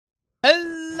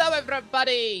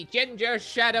everybody,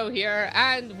 Gingershadow here,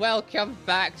 and welcome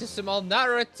back to some more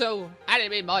Naruto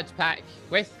Anime ModPack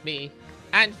with me.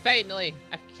 And finally,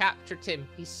 I've captured him.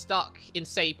 He's stuck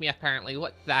inside me, apparently.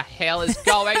 What the hell is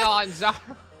going on, Zaro?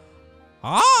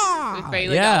 We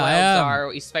finally got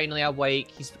Zaro. He's finally awake.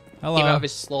 He's came out of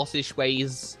his slothish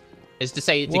ways. He's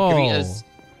decided to greet us,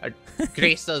 or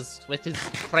grace us with his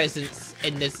presence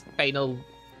in this final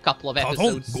couple of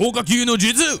episodes.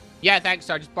 Yeah, thanks,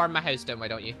 sir. Just burn my house down, why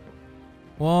don't you?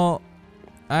 Well,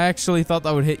 I actually thought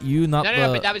that would hit you, not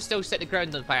No, but that would still set the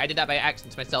ground on fire. I did that by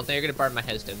accident to myself. Now you're gonna burn my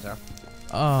house down, sir.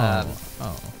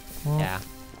 Well.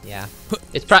 Yeah.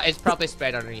 It's probably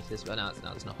spread underneath this, but no,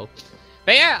 it's not hope.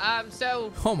 But yeah,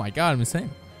 so. Oh my God, I'm insane.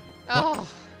 Oh.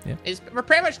 Yeah. We're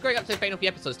pretty much going up to the final few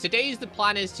episodes. Today's the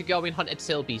plan is to go and hunt a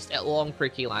Tail Beast at long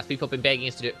freaking last. People have been begging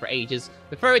us to do it for ages.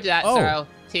 Before we do that, Zaro,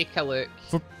 take a look.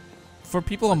 For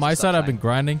people on my side, I've been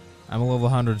grinding. I'm a level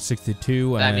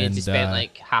 162. That means you spent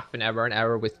like half an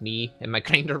hour with me in my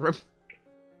grinder room.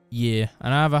 Yeah,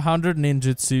 and I have 100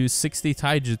 ninjutsu, 60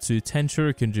 taijutsu, 10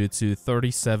 shuriken jutsu,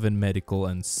 37 medical,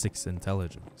 and 6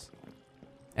 intelligence.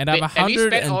 And I have 120. Have you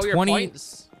spent all your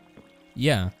points?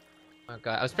 Yeah. Oh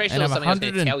god, I was pretty sure something I was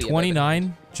going to tell you.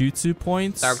 129 jutsu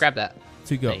points. I'll grab that.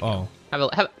 To go. Oh. Have a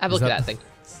look at that thing.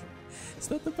 Is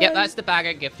that the bag? Yep, that's the bag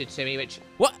I gifted to me, which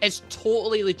is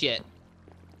totally legit.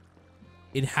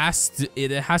 It has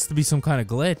to be some kind of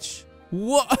glitch.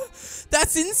 What?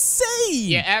 That's insane!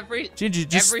 Yeah, every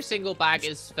single bag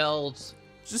is filled.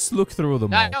 Just look through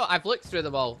them all. No, I've looked through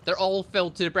them all. They're all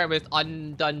filled to the brim with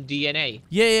undone DNA.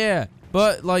 Yeah.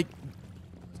 But, like,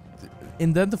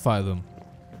 identify them.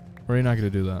 Or are you not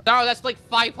going to do that? No, that's like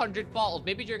 500 bottles.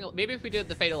 Maybe if we do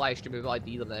the fatal live stream, we might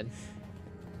ID them then.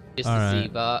 Just to see,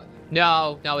 but...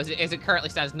 No, as it currently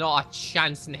stands, not a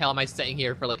chance in hell am I sitting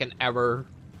here for like an hour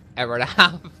and a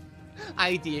half.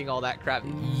 IDing all that crap.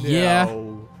 Yeah.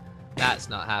 No, that's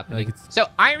not happening. So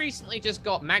I recently just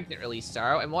got magnet release,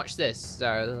 Zaro, and watch this.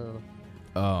 Zaro.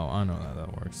 Oh, I know how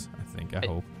that works. I think. I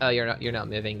hope. Oh, you're not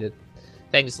moving. The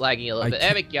thing's lagging a little bit.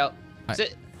 There we go.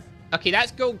 Okay,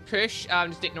 that's gold push.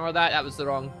 Just ignore that. That was the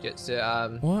wrong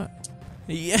jutsu. What?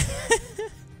 Yeah.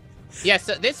 Yeah.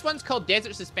 So this one's called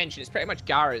Desert Suspension. It's pretty much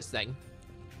Gaara's thing,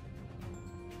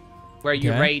 where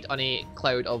you ride on a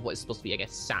cloud of what's supposed to be, I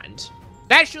guess, sand.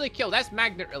 That's really cool. That's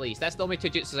magnet release. That's the only two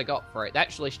jutsus I got for it.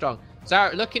 That's really strong.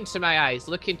 So look into my eyes.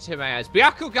 Look into my eyes.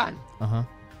 Byakugan.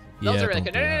 Those are really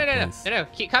good. No.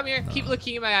 Come here. No. Keep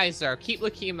looking in my eyes, sir. Keep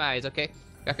looking in my eyes. Okay.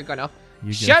 Byakugan off.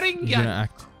 Sharingan.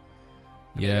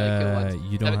 Yeah.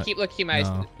 You don't. Keep looking in my eyes.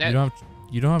 No.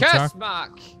 You don't have. Curse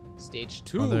mark. Stage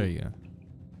 2. Oh, there you go.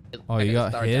 Oh, you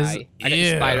got his. I got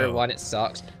the spider one. It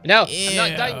sucks. No, I'm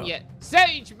not done yet.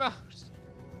 Sage mode.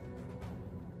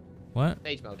 What?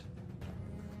 Sage mode.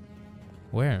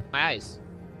 Where? My eyes.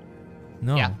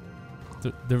 No. Yeah.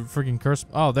 The freaking curse.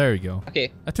 Oh, there you go.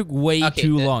 Okay. That took way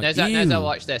too long. Now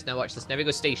watch this. Now watch this. Now we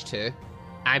go stage 2.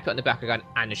 I put in the Byakugan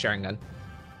and the Sharingan.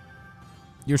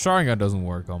 Your Sharingan doesn't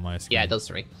work on my screen. Yeah, it does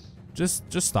for me. Just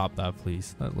stop that,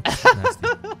 please. That looks nasty.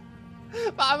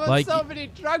 But I'm on so many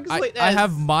drugs like this. I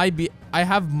have my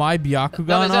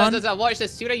Byakugan on. No, watch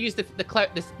this. See when I use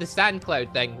the sand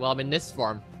cloud thing while I'm in this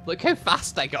form. Look how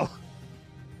fast I go.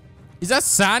 Is that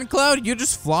sand cloud? You're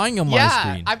just flying on my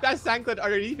screen. Yeah, I've got a sand cloud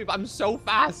underneath me, but I'm so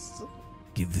fast.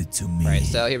 Give it to me. Right,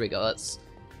 so here we go. Let's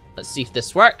see if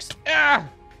this works.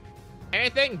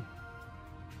 Anything?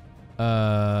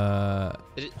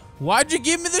 Why'd you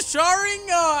give me the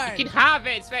Sharingan? You can have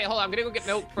it. It's fine. Hold on, I'm gonna go get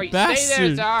milk for you. Bastard.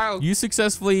 Stay there, Zaro. You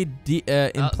successfully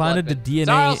implanted the DNA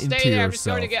Zaro, into stay there. yourself. I'm just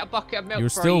going to get a bucket of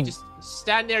milk for you. Just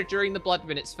stand there during the blood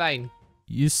moon. It's fine.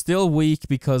 You're still weak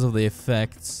because of the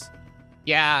effects.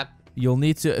 Yeah. You'll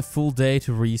need a full day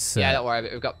to reset. Yeah, don't worry.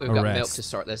 We've got milk to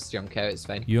sort this junk out. It's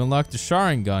fine. You unlock the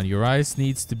Sharingan. Your eyes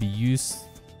needs to be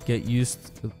get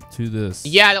used to this.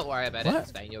 Yeah, don't worry about it.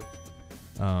 It's fine.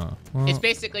 Well, it's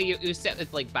basically you set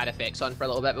with like bad effects on for a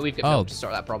little bit, but we've got milk to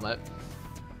sort that problem out.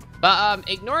 But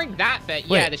ignoring that bit,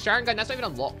 yeah, the Sharingan, that's not even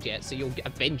unlocked yet, so you'll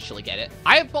eventually get it.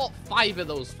 I bought 5 of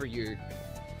those for you.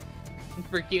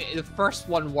 The first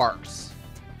one works.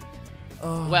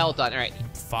 Well done. All right.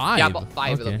 5? Yeah, I bought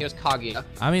 5 of them. Here's Kaguya.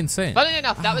 I'm insane. Funnily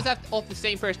enough, that was off the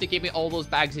same person that gave me all those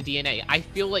bags of DNA. I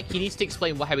feel like he needs to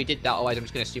explain how he did that, otherwise I'm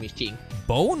just going to assume he's cheating.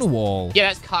 Bone wall? Yeah,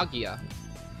 that's Kaguya.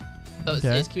 So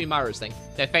it's Kimimaru's thing.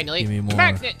 Now finally,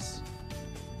 magnets!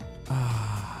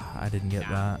 I didn't get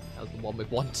that. That was the one we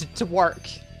wanted to work.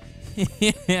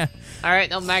 Yeah. Alright,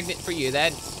 no magnet for you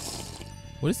then.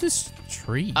 What is this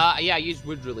tree? Yeah, I used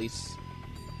wood release.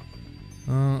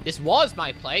 This was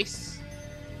my place.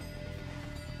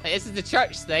 This is the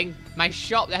church thing. My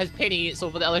shop that has painting units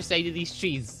over the other side of these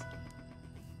trees.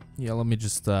 Yeah, let me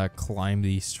just climb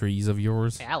these trees of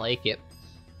yours. Yeah, I like it.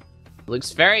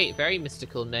 Looks very, very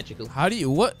mystical and magical. How do you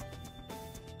what?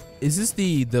 Is this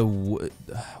the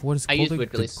what is it I called? used wood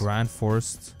The release. Grand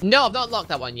Forest? No, I've not unlocked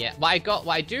that one yet. What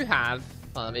I do have.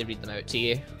 Let me read them out to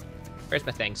you. Where's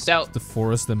my thing? So The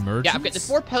Forest Emergence? yeah, I've got the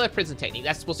 4-pillar prison technique.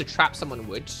 That's supposed to trap someone in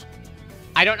wood.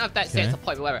 I don't know if that sets a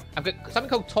point, but whatever. I've got something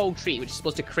called tall tree, which is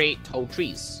supposed to create tall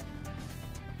trees.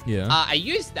 Yeah. I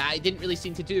used that. It didn't really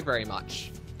seem to do very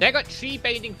much. Then I got tree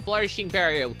binding flourishing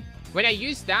burial. When I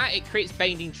use that, it creates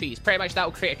binding trees. Pretty much that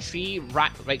will create a tree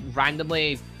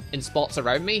randomly in spots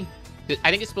around me. I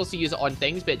think it's supposed to use it on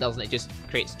things, but it doesn't. It just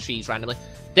creates trees randomly.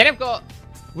 Then I've got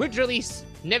wood release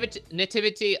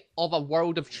nativity of a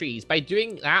world of trees. By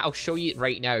doing that, I'll show you it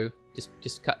right now.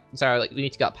 Just cut. Sorry, like we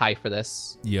need to get up high for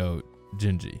this. Yo,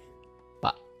 Gingy.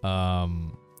 What?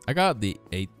 I got the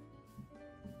 8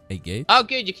 gates. Oh,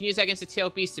 good. You can use that against the tail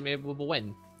beast and maybe we'll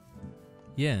win.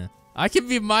 Yeah. I can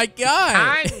be my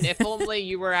guy. And if only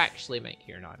you were actually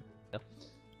here not.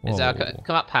 Whoa, So, whoa, whoa.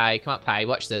 come up high.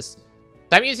 Watch this.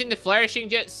 So I'm using the flourishing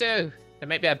jutsu. There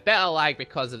might be a bit of lag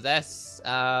because of this.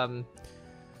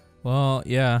 Well,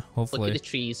 yeah, Look hopefully. at the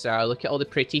trees, Zaro. Look at all the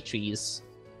pretty trees.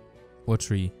 What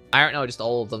tree? I don't know, just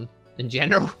all of them in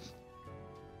general.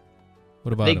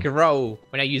 What about They them? grow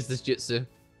when I use this jutsu.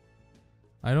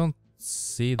 I don't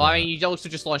see that. Oh, I mean, you also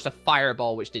just launched a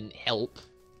fireball, which didn't help.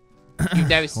 You've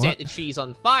now set the trees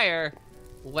on fire.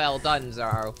 Well done,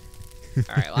 Zaro.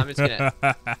 Alright, well, I'm just gonna...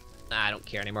 Nah, I don't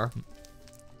care anymore.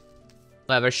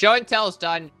 Whatever, show and tell's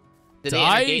done.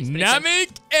 Dynamic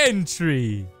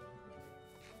entry.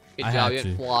 Good I job, had you're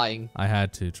to. flying. I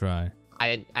had to try.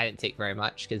 I didn't take very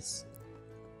much, because...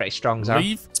 Pretty strong, Zaro.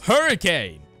 Leaf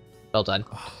Hurricane. Well done.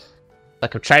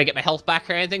 Like I'm trying to get my health back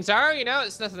or anything, Zaro, you know?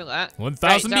 It's nothing like that.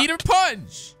 1,000 Right, meter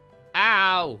punch.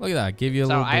 Ow! Look at that. Give you a So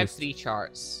little I have boost. 3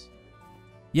 charts.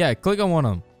 Yeah, click on one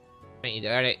of them.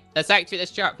 Alright, let's activate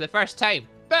this chart for the first time.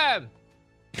 Boom!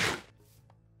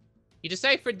 You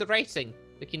deciphered the writing.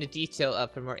 Look in the detail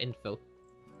up for more info.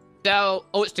 So,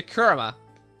 oh, it's to Kurama.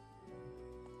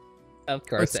 Of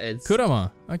course it is.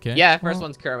 Kurama. Okay. Yeah, first well,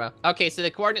 one's Kurama. Okay, so the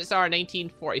coordinates are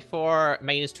 1944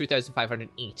 minus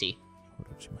 2,580.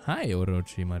 Hi,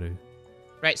 Orochimaru.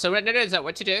 Right, so right now is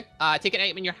what to do. Take an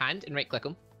item in your hand and right-click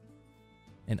them.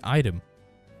 An item.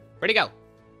 Where'd he go?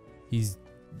 He's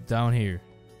down here.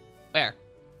 Where?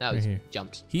 No, Right he's here.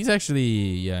 jumped. He's actually,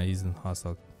 yeah, he's in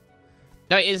hostile.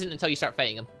 No, it isn't until you start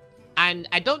fighting him. And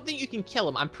I don't think you can kill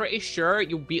him. I'm pretty sure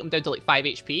you'll beat him down to like 5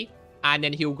 HP. And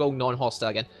then he'll go non-hostile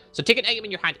again. So take an item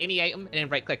in your hand, any item, and then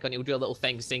right-click on it. It'll do a little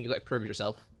thing saying you've got to prove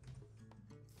yourself.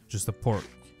 Just a pork.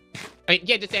 I mean,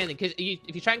 yeah, just anything. Because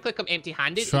if you try and click him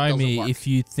empty-handed, Try it doesn't me work. if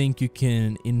you think you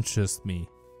can interest me.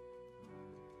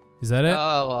 Is that it?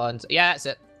 Oh, and yeah, that's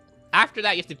it. After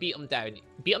that, you have to beat him down.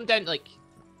 Beat him down, like...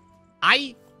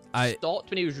 I stopped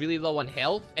when he was really low on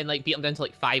health and, like, beat him down to,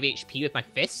 like, 5 HP with my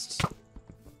fist.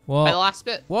 Well, By the last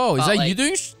bit. whoa, is But, that like, you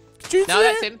doing jutsu? No,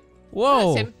 that's him.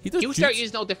 Whoa. That's him. He does He'll start jutsu?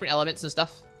 using all different elements and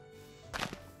stuff.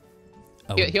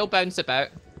 Oh. He'll bounce about.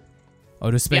 I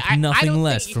would expect Yeah, I nothing don't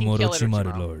less think from you can kill Orochimaru,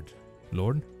 Orochimaru. Lord.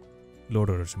 Lord? Lord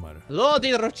Orochimaru. Lord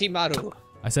Orochimaru.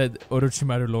 I said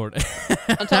Orochimaru, Lord.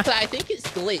 On top of that, I think it's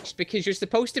glitched because you're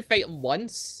supposed to fight him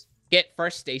once, get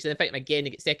first stage, then fight him again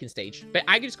and get second stage. But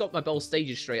I just got my both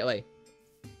stages straight away.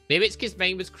 Maybe it's because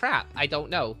mine was crap. I don't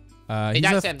know. He's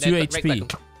That's at him, 2 then right-click him.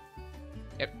 HP.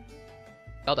 Yep.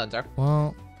 Well done, Zaro.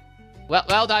 Well,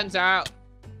 Well done, Zaro.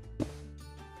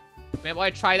 Maybe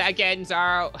want to try that again,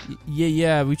 Zaro.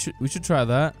 yeah, we should try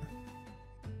that.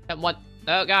 And one.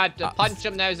 Oh god, punch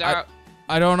him now, Zaro.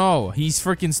 I don't know. He's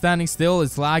freaking standing still.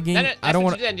 It's lagging. No, I don't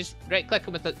want to. Just right-click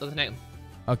him with the item.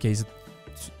 Okay, so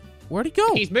where'd he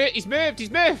go? He's moved. He's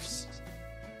moved.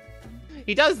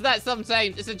 He does that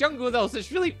sometimes. It's a jungle though, so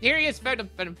it's really... Here he is. Found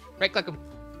him. Right-click him.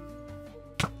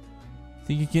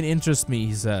 Think you can interest me,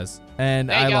 he says. And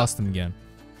There you I go. lost him again.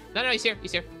 No, he's here.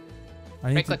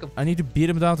 Right-click him. I need to beat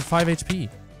him down to 5 HP.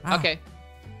 Ah. Okay.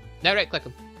 Now right-click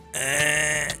him.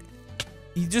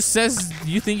 He just says,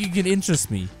 you think you can interest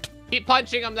me? Keep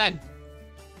punching him then.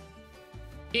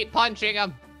 Keep punching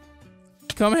him.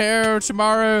 Come here,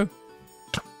 Orochimaru.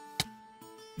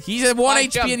 He's at 1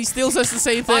 Punch HP him. and he still says the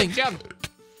same thing. Punch him.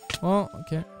 Well,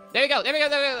 okay. There we go.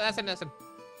 That's him.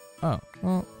 Oh,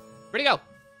 well. Where'd he go?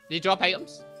 Did he drop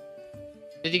items?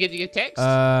 Did you get text?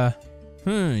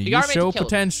 You got me to show kill him.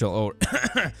 potential.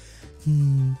 Oh.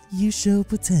 You show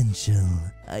potential.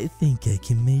 I think I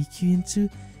can make you into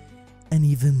an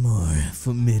even more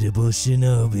formidable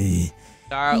shinobi.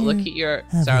 Zaro, look at your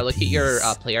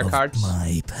player cards.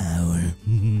 My power.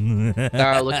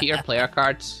 Zaro, look at your player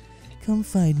cards. Come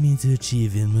fight me to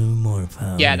achieve even more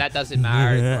power. Yeah, that doesn't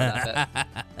matter.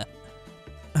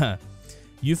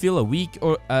 You feel weak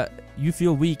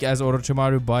as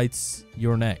Orochimaru bites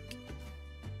your neck.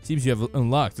 Seems you have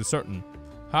unlocked a certain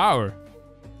power.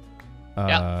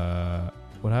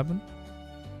 What happened?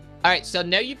 Alright, so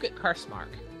now you've got Curse Mark.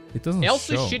 It doesn't It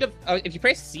also show. should have... if you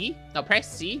press C,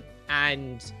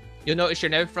 and you'll notice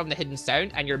you're now from the hidden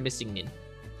sound, and you're missing Nin.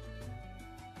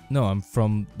 No, I'm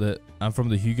from the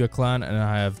Hyuga clan,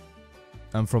 and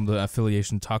I'm from the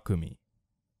affiliation Takumi.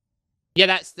 Yeah,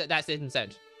 that's the hidden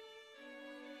sound.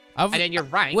 And then your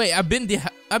rank... Wait, I've been the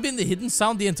hidden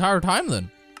sound the entire time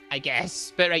then. I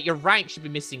guess. But right, your rank should be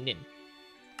missing Nin.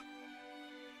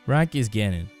 Rank is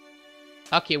Ganon.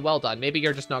 Okay, well done. Maybe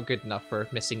you're just not good enough for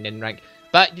missing Nin rank.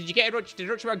 But did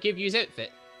Orochimaru give you his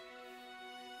outfit?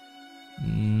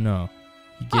 No.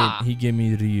 He gave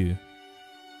me Ryu.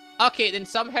 Okay, then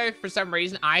somehow, for some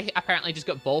reason, I apparently just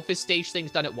got both his stage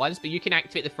things done at once, but you can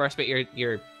activate the first bit,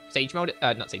 your stage mode.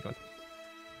 Not stage mode.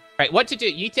 Right, what to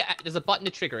do? There's a button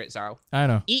to trigger it, Zaro. I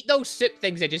know. Eat those soup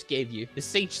things I just gave you. The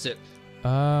sage soup.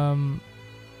 I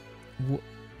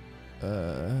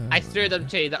threw them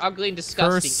to you. They're ugly and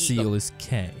disgusting. Curse seal is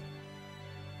K.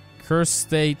 Curse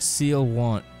state seal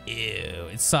 1. Ew,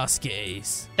 it's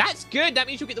Sasuke's. That's good. That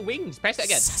means you'll get the wings. Press it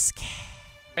again. Sasuke.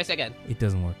 Press it again. It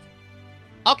doesn't work.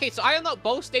 Okay, so I unlocked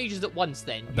both stages at once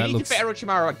then. You need to fit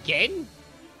Orochimaru again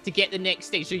to get the next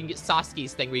stage so you can get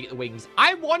Sasuke's thing where you get the wings.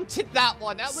 I wanted that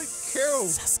one. That looked cool.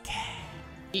 Sasuke.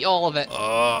 Eat all of it.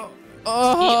 Eat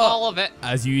all of it.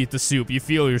 As you eat the soup, you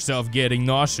feel yourself getting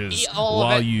nauseous Eat all of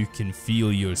while it. you can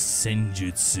feel your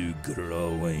senjutsu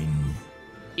growing.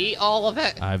 Eat all of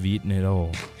it. I've eaten it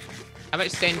all. How much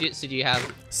senjutsu do you have?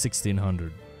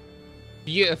 1600.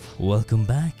 Beautiful. Welcome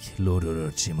back, Lord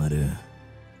Orochimaru.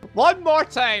 One more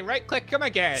time. Right click him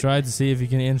again. Try to see if you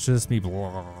can interest me.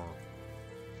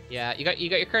 Yeah, you got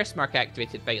your curse mark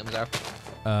activated, fight him there.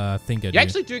 I think I do. You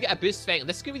actually do get a boost fight.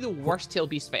 This is gonna be the worst tail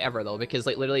beast fight ever though, because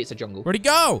like literally it's a jungle. Where'd he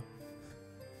go?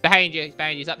 Behind you,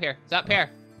 he's up here. He's up here.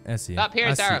 I see him. Up here,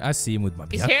 Zaro. I see him with my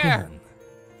He's Byakugan. here.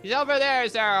 He's over there,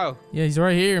 Zaro. Yeah, he's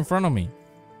right here in front of me.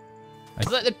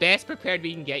 It's like the best prepared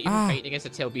we can get you for fighting against a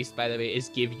tail beast, by the way, is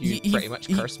give you pretty much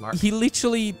curse mark. He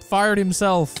literally fired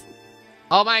himself.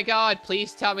 Oh my god,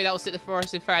 please tell me that will set the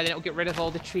forest on fire, then it'll get rid of all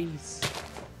the trees.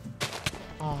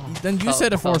 Oh, Then you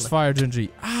said a forest fire, Gingy.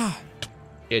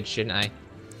 Good, shouldn't I?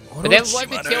 But then what if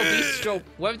the tail beast scroll?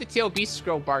 What if the tail beast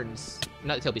scroll burns?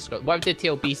 Not the tail beast scroll. What if the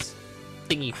tail beast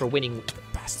thingy for winning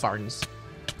burns?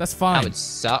 That's fine. That would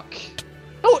suck.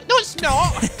 No, it's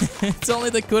not. It's only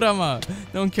the Kurama.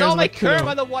 No one cares Not about like Kurama.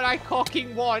 Kurama, the one I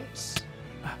cocking want.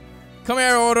 Come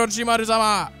here,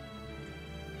 Orochimaru-sama.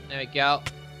 There we go.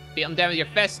 Beat him down with your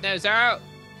fist now, Zaro.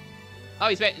 Oh,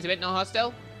 is he bit no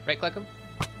hostile? Right click him.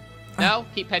 No,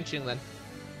 keep pinching then.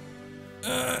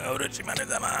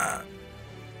 Orochimaru-sama.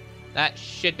 That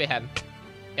should be him.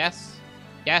 Yes.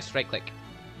 Yes, right click.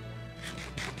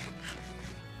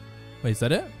 Wait, is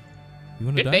that it? You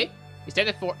want to Could die? be. He's down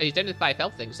to 5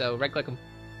 health thing, so right click him.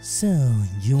 So,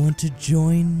 you want to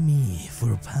join me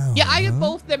for power? Yeah, I have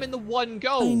both them in the one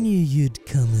go. I knew you'd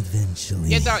come eventually.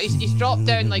 Yeah, Zaro, he's dropped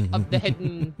down like the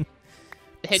hidden.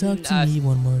 Talk to me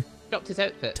one more Dropped his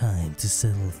outfit. time to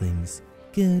settle things.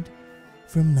 Good.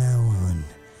 From now on,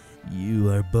 you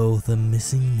are both a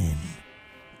missing Nin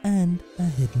and a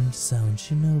hidden sound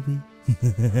shinobi.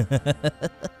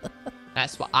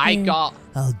 That's what I got.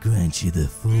 I'll grant you the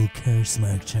full curse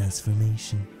mark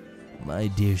transformation, my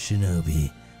dear shinobi.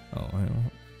 Oh, I don't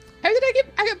know. How did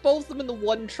I get both of them in the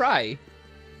one try?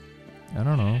 I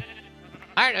don't know.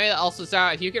 I don't know. Also,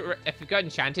 Zaro, if you've got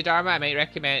enchanted armor, I might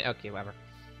recommend. Okay, whatever.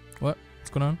 What? What's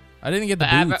going on? I didn't get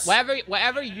the boots.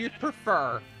 Whatever you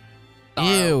prefer.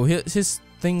 Ew, his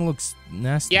thing looks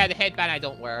nasty. Yeah, the headband I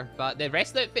don't wear, but the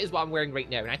rest of the outfit is what I'm wearing right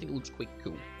now, and I think it looks quite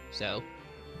cool. So,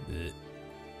 Blech.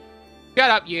 shut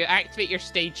up, you. Activate your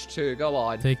stage 2. Go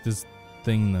on. Take this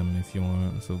thing then if you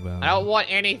want it so bad. I don't want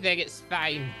anything. It's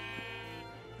fine.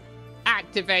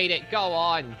 Activate it. Go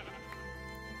on.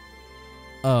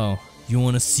 Oh, you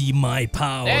want to see my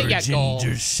power, There you go.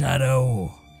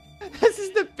 Gingershadow? This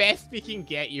is the best we can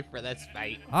get you for this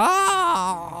fight.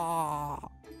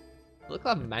 Look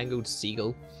like a mangled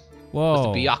seagull. Whoa.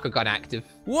 With the Byakugan active.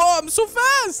 Whoa, I'm so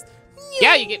fast!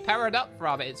 Yeah, you get powered up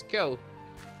from it. It's cool.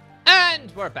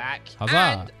 And we're back. Huzzah.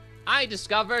 And I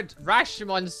discovered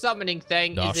Rashimon's summoning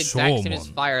thing is the exact same as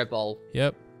Rashomon. Fireball.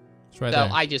 Yep. It's right So there.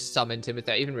 I just summoned him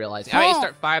without even realizing. I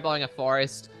start fireballing a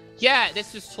forest. Yeah,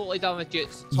 this was totally done with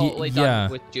jutsu. Totally yeah.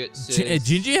 done with jutsu.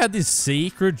 Gingy had this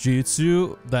sacred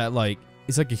jutsu that, like,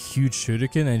 it's like a huge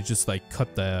shuriken and it just, like,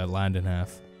 cut the land in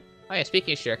half. Oh yeah,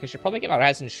 speaking of shuriken, I should probably get my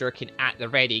resin shuriken at the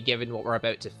ready, given what we're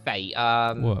about to fight.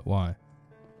 What? Why?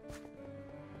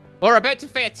 We're about to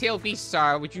fight a tail beast,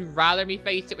 Zaro. Would you rather me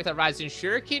fight it with a resin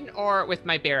shuriken or with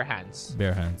my bare hands?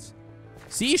 Bare hands.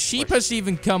 See, sheep has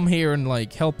even come here and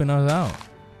like helping us out.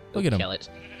 Look at him. Kill it.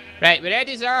 Right, we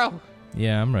ready, Zaro?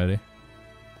 Yeah, I'm ready.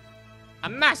 A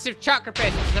massive chakra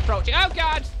presence is approaching. Oh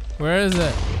god! Where is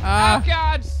it? Oh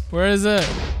god! Where is it?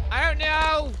 I don't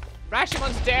know.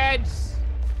 Rashimon's dead.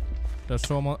 There's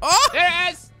someone. Oh! There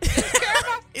it is.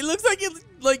 Kurama. It looks like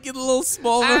a little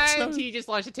small And version. he just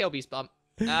launched a tail beast bomb.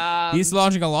 He's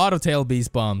launching a lot of tail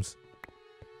beast bombs.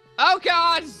 Oh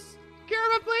god!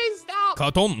 Kurama, please stop!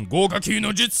 Katon Gokaki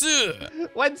no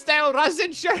Jutsu. One style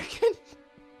resin shuriken.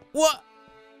 What?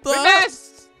 We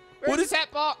missed. Where's What his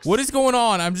hitbox? What is going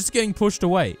on? I'm just getting pushed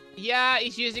away. Yeah,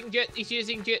 he's using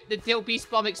the tail beast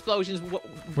bomb explosions.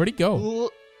 Where'd he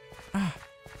go?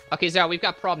 Okay, Zaro, we've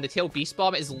got a problem. The tail beast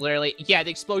bomb is literally the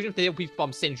explosion of the tail beast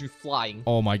bomb sends you flying.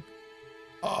 Oh my.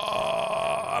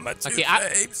 Oh, I'm at 2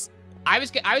 frames. I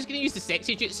was gonna use the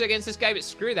sexy jutsu against this guy, but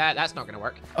screw that. That's not gonna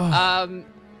work. Oh.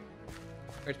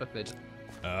 Where's my food?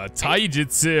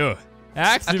 Taijutsu.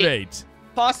 Activate. Okay.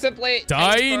 Possibly.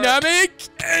 Dynamic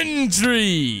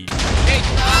entry.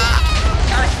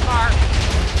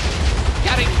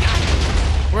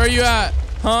 Where are you at?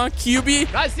 Huh,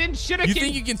 QB? Resin shuriken. You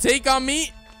think you can take on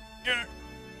me?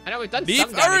 I know we've done Beef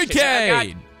some damage to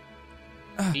him.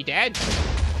 Hurricane. He dead?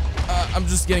 I'm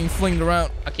just getting flinged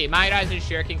around. Okay, my Resin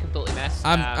shuriken completely messed.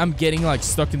 I'm getting like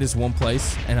stuck in this one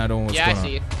place, and I don't know what's going on. Yeah, I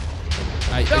see you.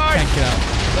 I can't get out.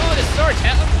 Oh, the sword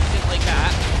hit him. Didn't like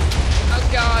that. Oh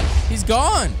god. He's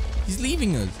gone. He's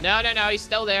leaving us. No, he's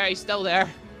still there. He's still there.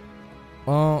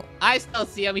 Oh. I still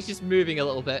see him. He's just moving a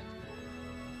little bit.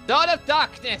 Dawn of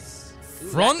Darkness. Ooh,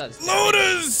 Front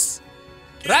loaders.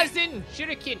 Resin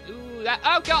shuriken. Ooh, that.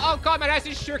 Oh god, my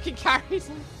Resin shuriken carries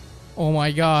him. Oh my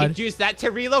You god. could use that to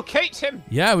relocate him.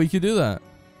 Yeah, we could do that.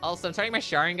 Also, I'm turning my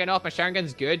Sharingan off. My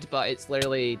Sharingan's good, but it's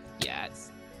literally, it's...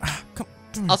 Come.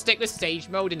 I'll stick with Sage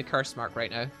mode in the curse mark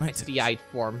right now. Right. It's VI'd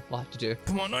form. We'll have to do.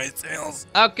 Come on, Night Tails.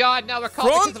 Oh god, no, we're caught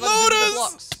Front because of invisible loaders.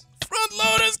 blocks. Front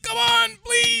loaders, come on,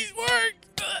 please work.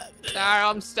 Zaro,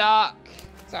 I'm stuck.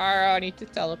 Zaro, I need to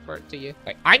teleport to you.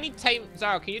 Wait, I need time.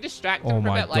 Zaro, can you distract him Oh for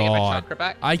a my bit? Like, get my god. chakra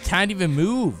back? I can't even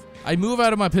move. I move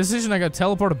out of my position, I got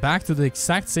teleported back to the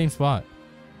exact same spot.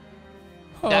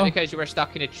 Is that because you were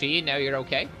stuck in a tree and now you're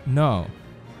okay? No.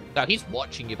 No, he's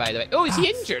watching you, by the way. Oh, is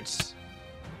he injured?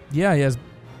 Yeah, he has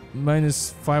minus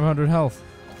 500 health.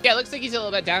 Yeah, it looks like he's a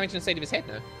little bit damaged on the side of his head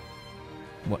now.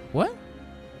 What?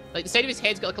 Like, the side of his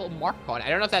head's got like a little mark on it. I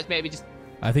don't know if that's maybe just...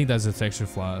 I think that's a texture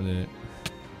flaw.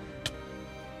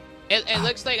 It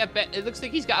looks like a bit... It looks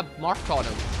like he's got a mark on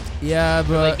him. Yeah,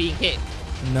 For, like, but being hit.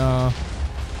 no.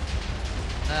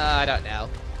 I don't know.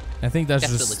 I think that's That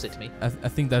still just. looks like to me. I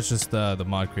think that's just the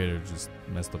mod creator just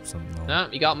messed up something. else. No,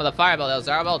 you got him with a fireball there,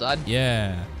 Zaro. Well done.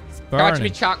 Yeah. It's Charge me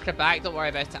burning. chakra back. Don't worry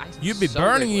about it. You'd be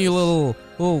burning, you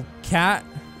little cat.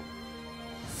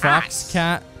 Fox Ass.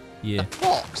 cat. Yeah. A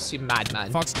fox, you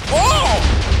madman. Fox.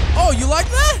 Oh! Oh, you like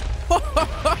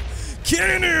that? Get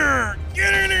in here!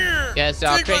 Get in here! Yeah, so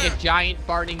I'll Take create my- a giant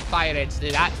burning fire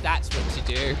incident. That's what to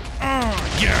do. Yeah,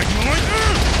 you like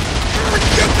that?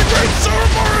 Get the great Zaro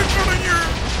in front of you!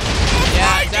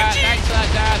 Yeah, Zaro, thanks for that,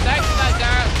 Zaro. Thanks for that,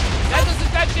 Zaro. Mental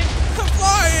suspension. I'm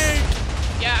flying!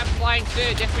 Yeah, I'm flying too.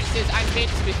 Difference is I'm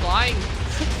meant to be flying.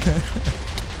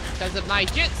 Because of my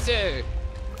jutsu.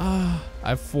 I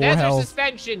have 4 Mental health.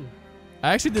 suspension.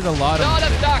 I actually did a lot Dawn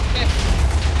of. of darkness.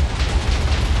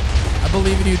 I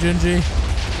believe in you, Gingy.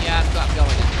 Yeah, that's what I'm going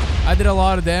in. I did a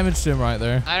lot of damage to him right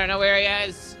there. I don't know where he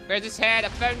is. Where's his head? I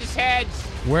found his head.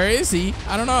 Where is he?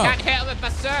 I don't know. Can't hit him with my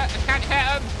sword. I can't hit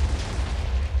him.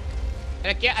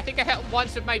 And I think I hit him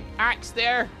once with my axe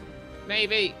there.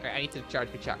 Maybe. Right, I need to charge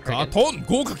my chakra again.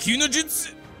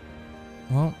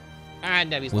 Well, And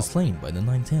now he's Was lost. slain by the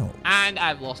Nine Tails. And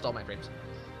I've lost all my frames.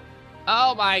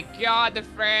 Oh my god, the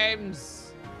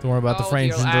frames. don't worry about the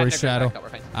frames, dear, and Gingershadow. they're going back up, we're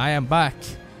fine. I am back.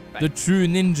 Right. The true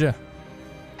ninja.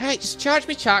 Alright, just charge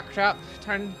me chakra up.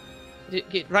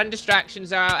 Run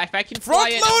distractions out. If I can fly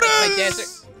Front it up my loaders!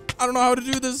 desert. I don't know how to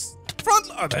do this.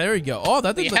 Oh, there we go. Oh,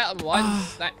 that You did. hit him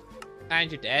once. And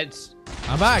you're dead.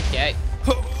 I'm back. Okay.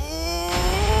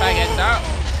 Try again,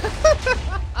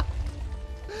 Zaro.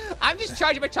 I'm just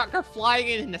charging my chakra, flying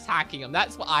in and attacking him.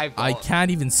 That's what I've got. I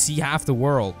can't even see half the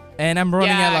world, and I'm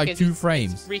running at like 2 It's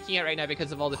frames. freaking out right now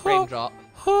because of all the frame drop.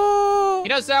 You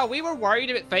know, Zaro, we were worried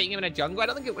about fighting him in a jungle. I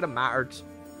don't think it would have mattered.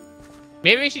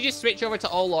 Maybe we should just switch over to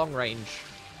all long range.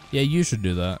 Yeah, you should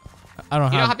do that. I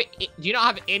don't Do have. you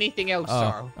not have anything else,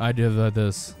 Zaro? Oh, I do have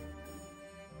this.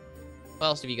 What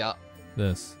else have you got?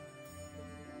 This.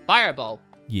 Fireball.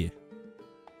 Yeah.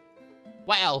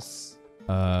 What else?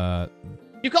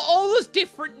 You've got all those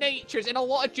different natures and a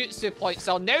lot of jutsu points,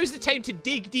 so now's the time to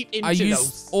dig deep into I those.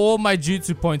 used all my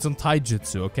jutsu points on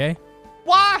taijutsu, okay?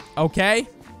 Why? Okay?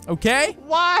 Okay?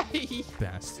 Why?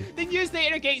 Bastard. Then use the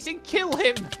inner gates and kill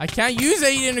him. I can't use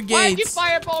 8 inner Why did you gates.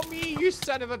 fireball me, you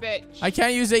son of a bitch? I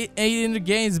can't use 8 inner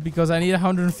gates because I need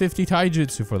 150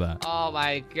 taijutsu for that. Oh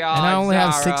my god, And I only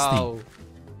have Zaro. 60.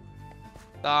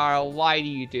 Zaro, why do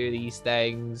you do these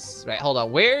things? Right, hold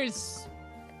on. Where's...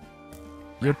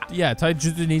 Yeah,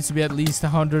 taijutsu needs to be at least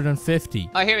 150.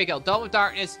 Oh, here we go. Dome of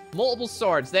Darkness, multiple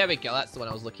swords. There we go. That's the one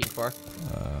I was looking for.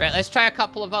 Right, let's try a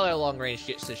couple of other long-range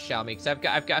jutsus, shall we? Because I've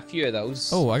got a few of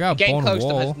those. Oh, I got a Getting bone close to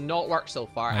them wall. has not worked so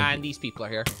far, I- and these people are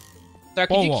here. Sir,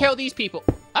 could Bone you wall. kill these people?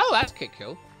 Oh, that's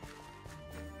cool.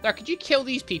 Sir, could you kill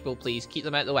these people, please? Keep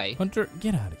them out of the way. Hunter,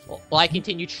 get out of here. While I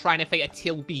continue trying to fight a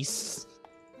tail beast.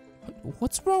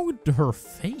 What's wrong with her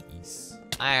face?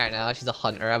 I don't know. She's a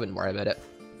hunter. I wouldn't worry about it.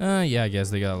 Yeah, I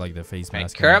guess they got like the face Right,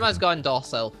 mask. and Kurama's everything. gone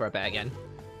docile for a bit again.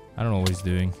 I don't know what he's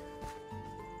doing.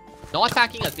 Not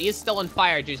attacking us, but he is still on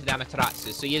fire due to the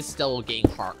Amaterasu, so he is still getting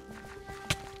hurt.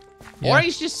 Yeah. Or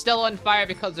he's just still on fire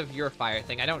because of your fire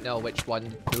thing. I don't know which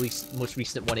one the most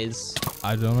recent one is.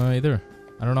 I don't know either.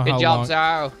 I don't know Good how job, long.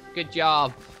 Zaro. Good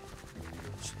job.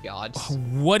 God.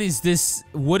 What is this?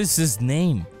 What is his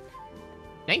name?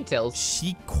 Ninetales.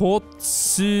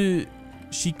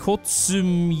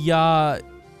 Shikotsumiya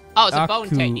Oh, it's a bone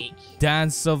Aku, technique.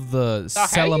 Dance of the So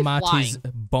how are you Salamati's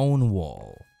Bone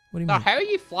Wall. What do you So mean? how are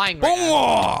you flying right Bone now?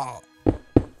 Wall!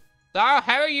 Zaro,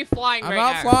 how are you flying I'm right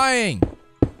not now? flying.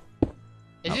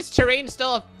 Is this terrain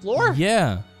still a floor?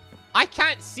 Yeah. I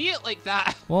can't see it like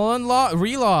that. Well,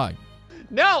 relog.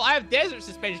 No, I have desert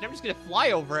suspension. I'm just gonna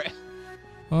fly over it.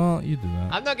 Well, you do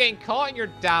that. I'm not getting caught in your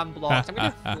damn blocks. I'm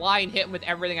gonna fly and hit him with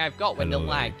everything I've got when they Hello,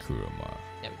 lag. Kurama.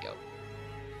 There we go.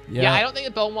 Yeah, I don't think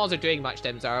the bone walls are doing much to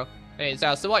him, Zaro. Okay,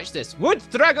 Zaro, so watch this. Wood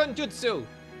Dragon Jutsu!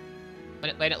 When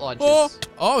it launches.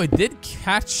 Oh, it did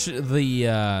catch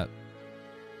the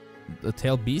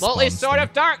tail beast Lollia bomb. Sword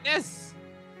of Darkness!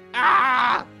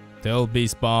 Ah! Tail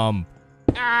beast bomb.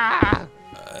 Ah!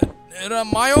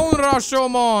 My own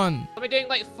Rashomon! I'm doing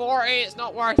like 40, it's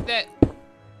not worth it.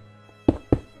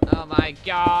 Oh my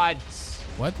god.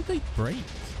 Why did they break?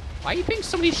 Why are you putting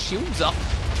so many shields up?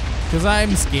 Because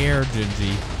I'm scared,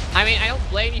 Gingy. I mean, I don't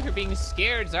blame you for being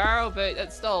scared, Zaro, but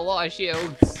that's still a lot of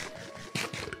shields.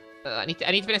 I need to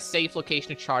be in a safe location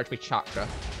to charge my chakra.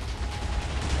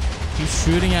 He's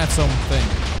shooting at something.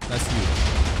 That's you.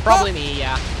 Probably me,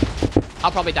 yeah.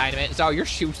 I'll probably die in a minute. Zaro, your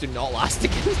shields do not last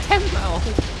against him though.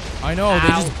 I know,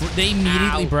 Ow. they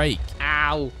immediately Ow. break.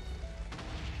 Ow.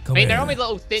 Come I mean, they're here. only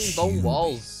little thin bone Shield.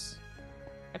 walls.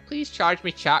 Can I please charge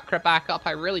my chakra back up?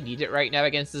 I really need it right now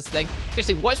against this thing.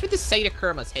 Seriously, what's with the side of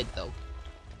Kurama's head though?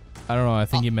 I don't know, I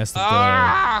think he messed up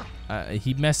Ah!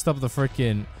 he messed up the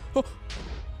freaking...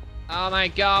 Oh my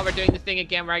god, we're doing the thing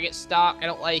again where I get stuck. I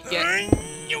don't like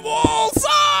it. Walls!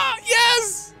 Ah!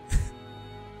 Yes!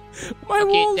 My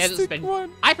Okay, walls desert stick suspension.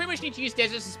 one. I pretty much need to use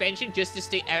desert suspension just to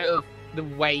stay out of the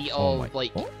way Oh of, my-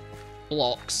 like, oh.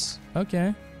 blocks.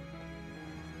 Okay.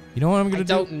 You know what I'm I gonna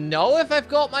do? don't know if I've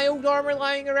got my old armor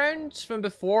lying around from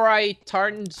before I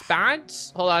turned bad.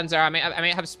 Hold on, Zara. I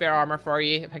might have spare armor for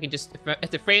you. If I can just,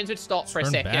 if the frames would stop for a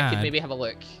Turn second, I bad. could maybe have a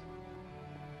look.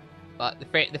 But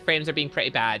the frames are being pretty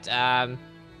bad.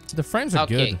 The frames are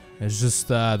Okay. good. It's just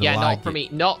the Yeah, lag. not for me.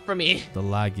 Not for me. The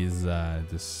lag is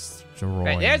destroying.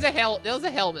 Right, there's a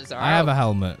helmet, Zara. I have a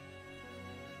helmet.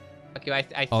 Okay,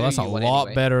 I Oh, threw that's a you one lot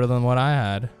anyway. better than what I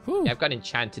had. Whew. Yeah, I've got an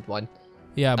enchanted one.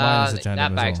 Yeah, mine is enchanted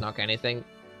that as bag's well. not got anything.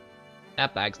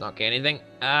 That bag's not got anything.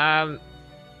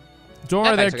 Don't worry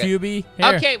that there, bag's okay. QB.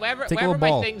 Here, Okay, wherever take a little my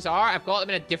ball. things are, I've got them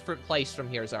in a different place from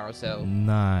here, Zaro. So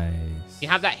Nice. you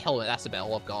have that helmet. That's about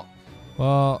all I've got.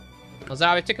 Well, Well,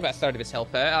 Zaro, I took about a third of his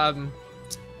health out.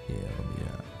 yeah,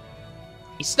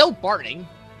 He's still burning.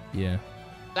 yeah.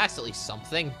 That's at least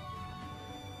something.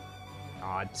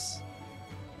 Odds.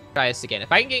 Try this again.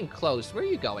 If I can get in close, where are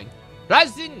you going?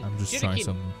 Resin! I'm just trying Shuriken.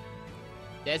 something.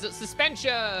 Desert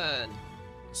suspension!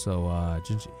 So,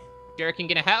 Gingy, Shuriken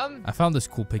gonna hit him? I found this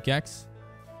cool pickaxe.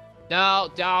 No,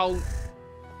 don't.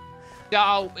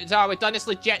 No, Zaro, we've done this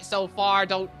legit so far.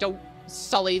 Don't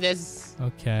sully this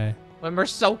Okay. when we're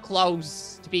so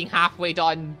close to being halfway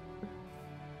done.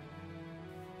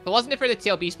 If it wasn't for the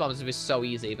tail beast bombs, it was so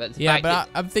easy. But the Yeah, fact but that,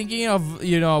 I'm thinking of,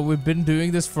 we've been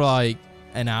doing this for like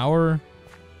an hour.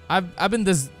 I've been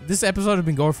this episode has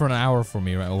been going for an hour for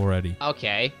me already.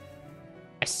 okay,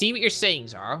 I see what you're saying,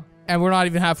 Zaro. And we're not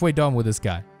even halfway done with this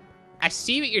guy. I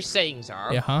see what you're saying,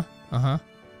 Zaro. Yeah, huh? Uh-huh.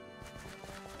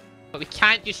 But we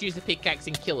can't just use the pickaxe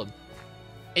and kill him.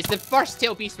 It's the first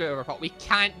tail beast we've ever fought. We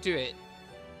can't do it.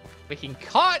 We can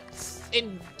cut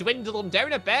and dwindle him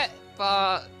down a bit,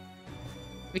 but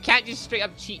we can't just straight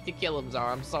up cheat to kill him, Zaro.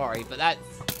 I'm sorry, but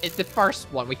it's the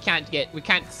first one. We can't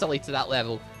silly to that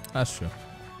level. That's true.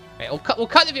 Right, we'll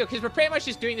cut the video because we're pretty much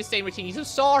just doing the same routine. You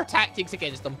saw our tactics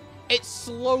against them. It's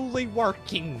slowly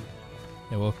working.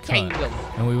 Yeah, we'll cut. Kind of.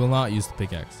 And we will not use the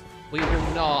pickaxe. We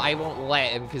will not. I won't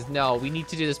let him because no, we need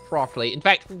to do this properly. In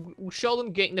fact, we'll show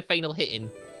them getting the final hit in.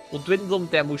 We'll dwindle them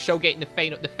down. We'll show getting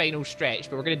the final stretch,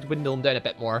 but we're gonna dwindle them down a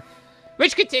bit more,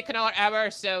 which could take another hour.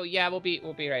 So yeah, we'll be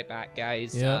right back,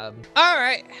 guys. Yeah. All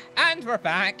right, and we're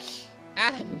back.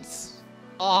 And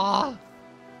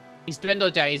he's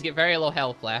dwindled down. He's got very low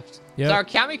health left. Yep. So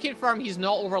can we confirm he's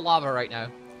not over lava right now?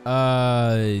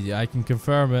 I can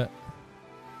confirm it.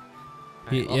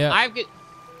 Right, well, yeah. I've got.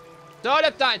 Don't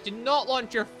have that. Do not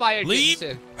launch your fire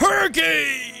jutsu.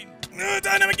 Hurricane!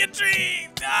 Dynamic entry!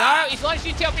 No, he's launched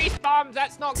your tail beast bombs.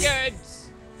 That's not good.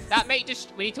 That might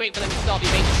just. We need to wait for them to stop. He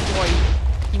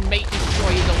might destroy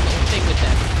his own little thing with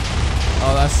them.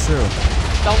 Oh, that's true.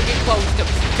 Don't get close to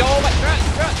him. Go away.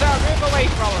 Move away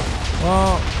from him.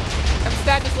 Well, Come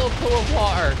stand in this little pool of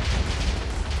water.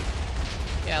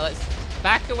 Yeah, let's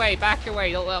back away.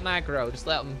 Don't let him aggro. Just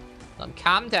let him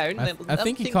calm down. I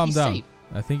think he calmed down. Safe.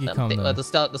 I think he calmed down. There's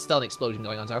still an explosion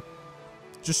going on, so.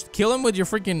 Just kill him with your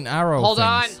freaking arrow. Hold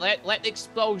on. things. Let the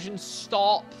explosion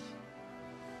stop.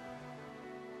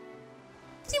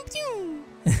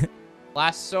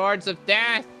 Last swords of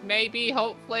death, maybe,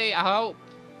 hopefully, I hope.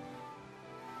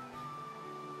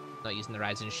 Not using the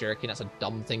rising shuriken, that's a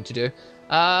dumb thing to do.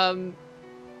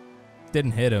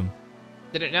 Didn't hit him.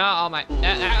 Did it not? Oh my.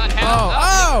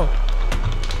 Oh!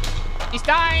 He's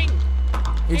dying!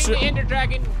 It's King the Ender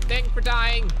Dragon thing for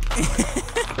dying.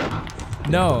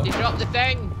 No. He dropped the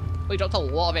thing. Oh, he dropped a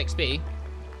lot of XP.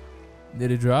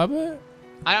 Did he drop it?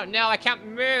 I don't know, I can't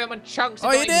move, I'm on chunks. Oh,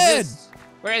 he did! Exist.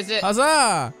 Where is it?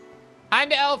 Huzzah!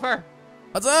 Hand it over.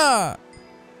 Huzzah!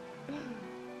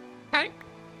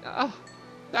 Oh,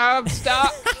 no, I'm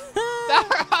stuck.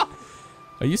 No.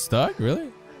 Are you stuck?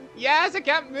 Really? Yes, I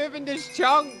can't move in this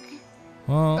chunk.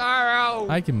 Well, Zaro.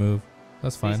 I can move.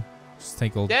 That's fine. Just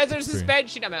take old. Desert experience.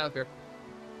 suspension. I'm out of here.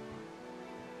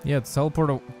 Yeah,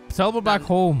 teleport back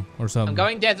home or something. I'm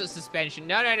going desert suspension.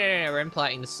 No. We're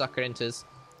implanting the sucker into us.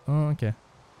 Oh, okay.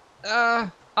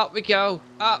 Up we go.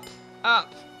 Up.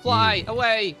 Fly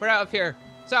away. We're out of here.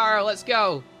 Zaro, let's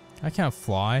go. I can't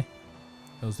fly.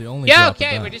 That was the only. Yeah, drop of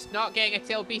okay. that. We're just not getting a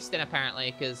tail beast then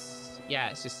apparently, because yeah,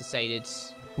 it's just decided.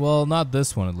 Well, not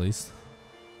this one at least.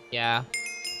 Yeah.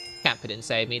 Can't put it in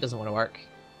save me. It doesn't want to work.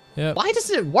 Yeah. Why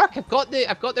doesn't it work? I've got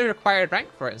the required rank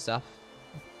for it and stuff.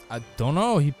 I don't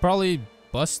know. He probably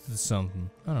busted something.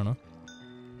 I don't know.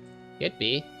 Could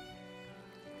be.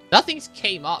 Nothing's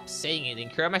came up saying anything.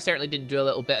 Kurama certainly didn't do a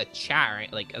little bit of chat,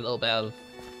 right? Like a little bit of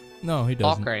No, he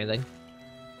talk doesn't. or anything.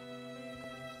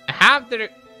 I have the.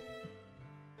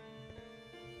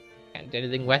 Can't do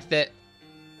anything with it.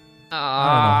 I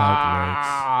don't know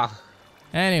how it works.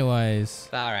 Anyways.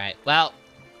 Alright, well.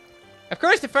 Of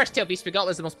course, the first tail beast we got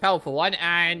was the most powerful one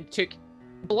and took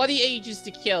bloody ages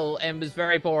to kill and was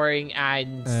very boring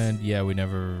and yeah, we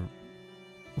never.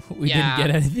 We Yeah. didn't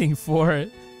get anything for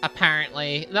it.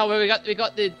 apparently. No, we got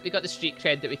the street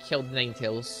cred that we killed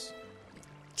Ninetales.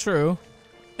 True.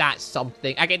 That's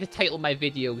something. I get to title my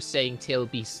video saying tail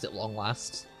beasts at long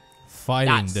last.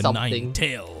 Fighting That's the something. nine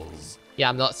tails. Yeah,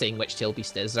 I'm not saying which tail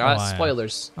beast is. Oh, That's I am.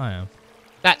 spoilers. I am.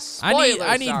 That's spoilers.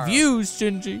 I need Zaro. views,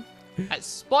 Shinji. That's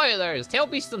spoilers. Tail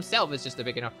beasts themselves is just a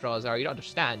big enough draw, Zaro. You don't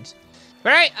understand.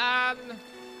 Alright,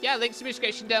 yeah, links in the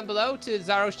description down below to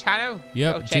Zaro's channel. Go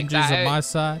Yep, check Ginger's that on out. my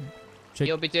side. Check.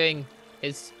 He'll be doing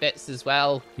his bits as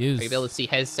well. Yes. You'll be able to see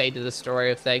his side of the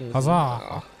story of things. Huzzah.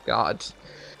 Oh, God.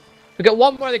 We've got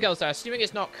one more to go, so assuming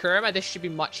it's not Kurama, this should be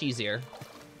much easier.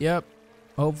 Yep.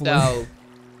 Hopefully. So,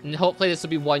 and hopefully this will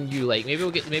be one you like. Maybe we'll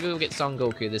get Son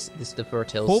Goku, this the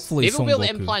Furtils. Hopefully maybe we'll be able to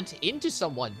Son Goku. implant into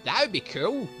someone. That would be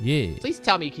cool. Yeah. Please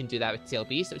tell me you can do that with Tail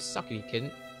Beast. It would suck if you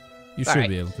couldn't. You All should right.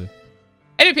 be able to.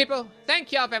 Anyway, people,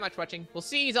 thank you all very much for watching. We'll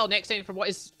see you all next time for what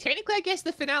is technically, I guess,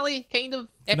 the finale kind of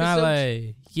episode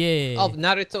Finale. Yeah. of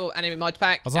Naruto Anime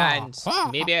ModPack, Huzzah. and Ah.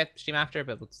 maybe a stream after,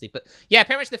 but we'll see. But yeah,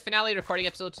 pretty much the finale recording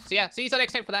episode. So yeah, see you all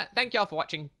next time for that. Thank you all for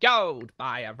watching.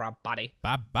 Goodbye, everybody.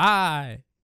 Bye-bye.